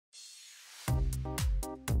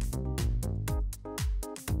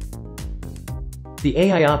The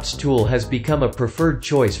AIOPs tool has become a preferred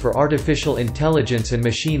choice for artificial intelligence and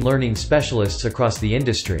machine learning specialists across the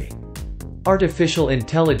industry. Artificial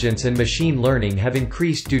intelligence and machine learning have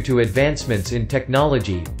increased due to advancements in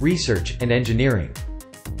technology, research, and engineering.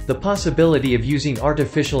 The possibility of using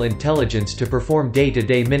artificial intelligence to perform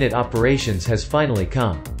day-to-day minute operations has finally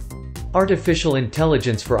come. Artificial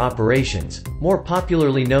intelligence for operations, more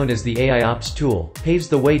popularly known as the AIOPs tool, paves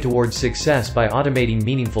the way towards success by automating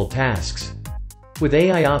meaningful tasks. With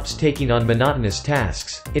AIOPs taking on monotonous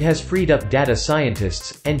tasks, it has freed up data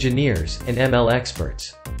scientists, engineers, and ML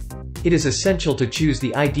experts. It is essential to choose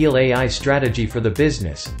the ideal AI strategy for the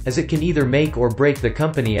business, as it can either make or break the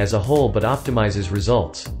company as a whole but optimizes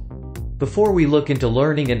results. Before we look into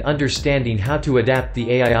learning and understanding how to adapt the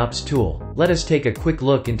AIOPs tool, let us take a quick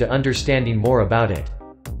look into understanding more about it.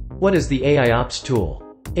 What is the AIOPs tool?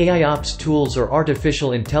 AIOPs tools, or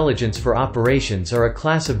artificial intelligence for operations, are a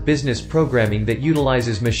class of business programming that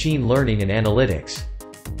utilizes machine learning and analytics.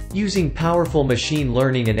 Using powerful machine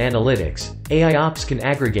learning and analytics, AIOPs can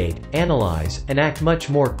aggregate, analyze, and act much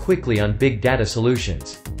more quickly on big data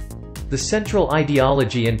solutions. The central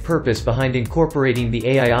ideology and purpose behind incorporating the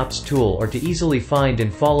AIOPs tool are to easily find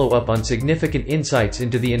and follow up on significant insights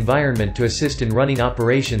into the environment to assist in running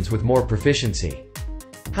operations with more proficiency.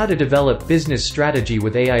 How to develop business strategy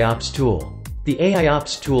with AIOPs tool. The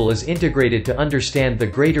AIOPs tool is integrated to understand the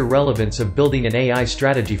greater relevance of building an AI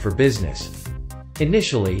strategy for business.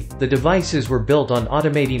 Initially, the devices were built on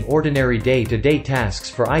automating ordinary day-to-day tasks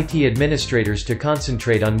for IT administrators to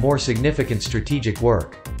concentrate on more significant strategic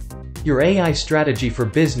work. Your AI strategy for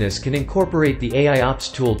business can incorporate the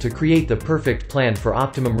AIOPs tool to create the perfect plan for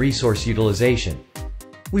optimum resource utilization.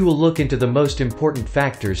 We will look into the most important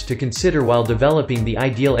factors to consider while developing the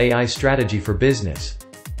ideal AI strategy for business.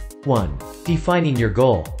 1. Defining your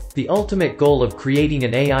goal. The ultimate goal of creating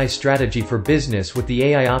an AI strategy for business with the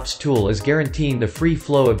AIOPs tool is guaranteeing the free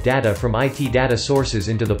flow of data from IT data sources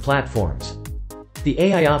into the platforms. The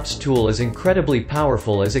AIOPs tool is incredibly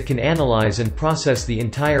powerful as it can analyze and process the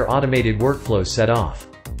entire automated workflow set off.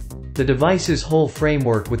 The device's whole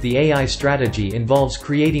framework with the AI strategy involves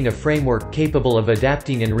creating a framework capable of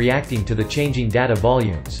adapting and reacting to the changing data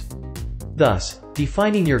volumes. Thus,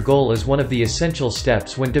 defining your goal is one of the essential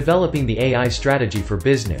steps when developing the AI strategy for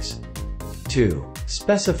business. 2.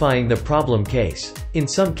 Specifying the problem case. In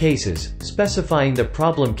some cases, specifying the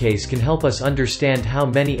problem case can help us understand how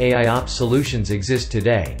many AIOPs solutions exist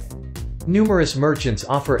today. Numerous merchants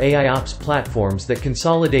offer AIOPs platforms that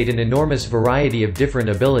consolidate an enormous variety of different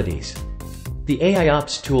abilities. The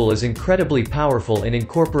AIOPs tool is incredibly powerful in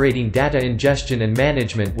incorporating data ingestion and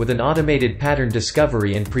management with an automated pattern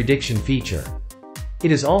discovery and prediction feature.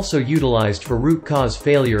 It is also utilized for root cause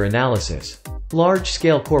failure analysis.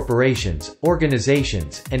 Large-scale corporations,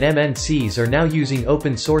 organizations, and MNCs are now using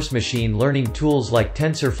open-source machine learning tools like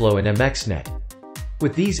TensorFlow and MXNet.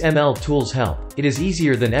 With these ML tools' help, it is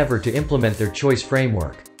easier than ever to implement their choice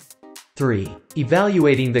framework. 3.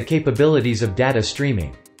 Evaluating the capabilities of data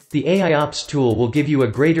streaming. The AIOPs tool will give you a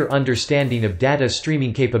greater understanding of data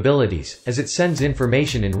streaming capabilities, as it sends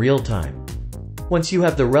information in real time. Once you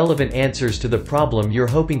have the relevant answers to the problem you're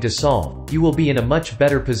hoping to solve, you will be in a much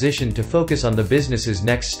better position to focus on the business's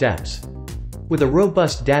next steps. With a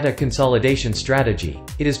robust data consolidation strategy,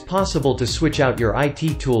 it is possible to switch out your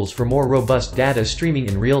IT tools for more robust data streaming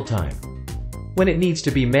in real time. When it needs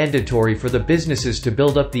to be mandatory for the businesses to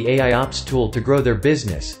build up the AIOPs tool to grow their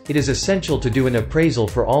business, it is essential to do an appraisal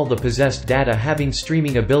for all the possessed data having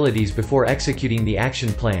streaming abilities before executing the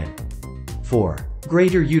action plan. 4.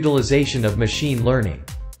 Greater utilization of machine learning.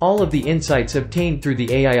 All of the insights obtained through the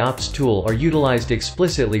AIOPs tool are utilized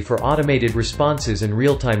explicitly for automated responses and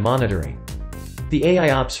real-time monitoring. The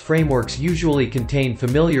AIOPs frameworks usually contain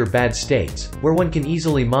familiar bad states, where one can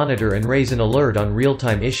easily monitor and raise an alert on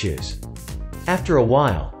real-time issues. After a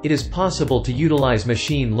while, it is possible to utilize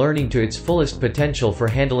machine learning to its fullest potential for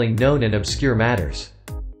handling known and obscure matters.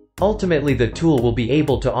 Ultimately, the tool will be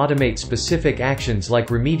able to automate specific actions like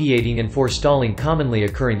remediating and forestalling commonly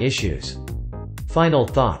occurring issues. Final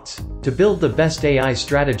thoughts. To build the best AI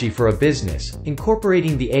strategy for a business,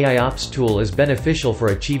 incorporating the AIOPs tool is beneficial for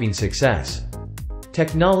achieving success.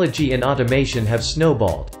 Technology and automation have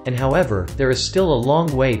snowballed, and however, there is still a long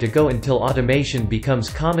way to go until automation becomes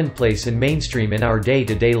commonplace and mainstream in our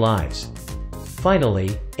day-to-day lives.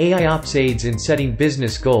 Finally, AIOPs aids in setting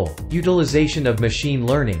business goal, utilization of machine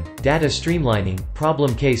learning, data streamlining,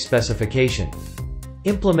 problem case specification.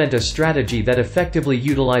 Implement a strategy that effectively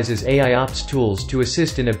utilizes AIOPs tools to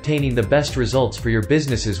assist in obtaining the best results for your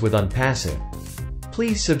businesses with Onpassive.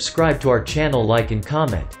 Please subscribe to our channel, like and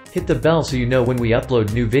comment, hit the bell so you know when we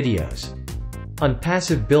upload new videos.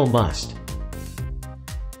 Onpassive bill must